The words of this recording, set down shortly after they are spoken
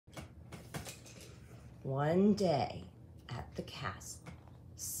One day at the castle,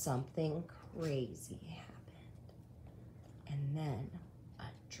 something crazy happened. And then a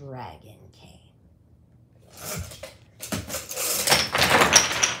dragon came.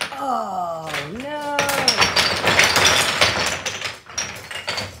 Oh, no.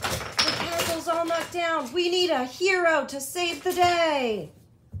 The castle's all knocked down. We need a hero to save the day.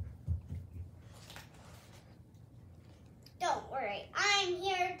 Don't worry, I'm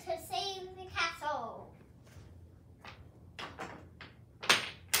here to save the castle.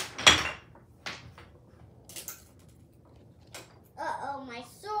 Uh-oh, my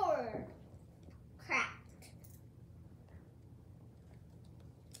sword cracked.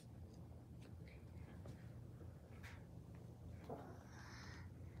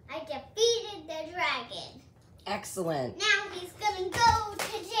 I defeated the dragon. Excellent. Now he's gonna go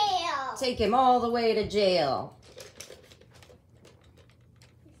to jail. Take him all the way to jail.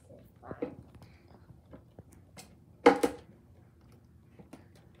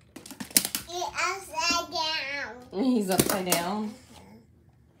 Upside down. He's upside down.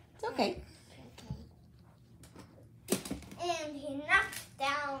 It's okay. And he knocked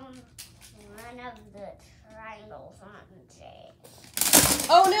down one of the triangles on the jail.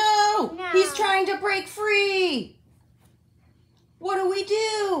 Oh no! No. He's trying to break free! What do we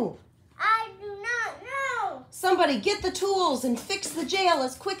do? I do not know. Somebody get the tools and fix the jail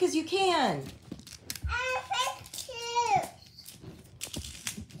as quick as you can. I fixed it.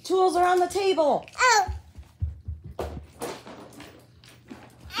 Tools are on the table. Oh.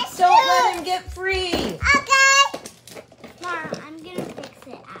 Don't let him get free. Okay. Mara, I'm gonna fix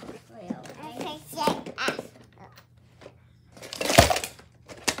it actually, okay? Fix it after.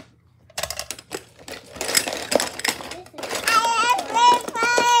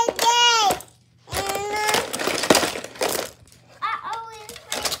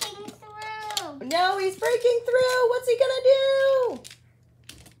 No, he's breaking through. What's he gonna do?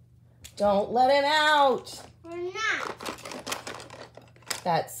 Don't let him out. We're not.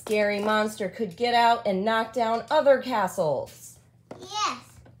 That scary monster could get out and knock down other castles. Yes.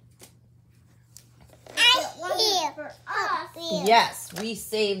 It wasn't for us. Yes, we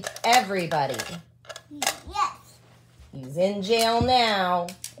saved everybody. Yes. He's in jail now.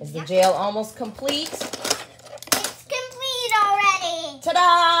 Is the jail almost complete? It's complete already.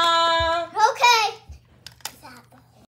 Ta-da!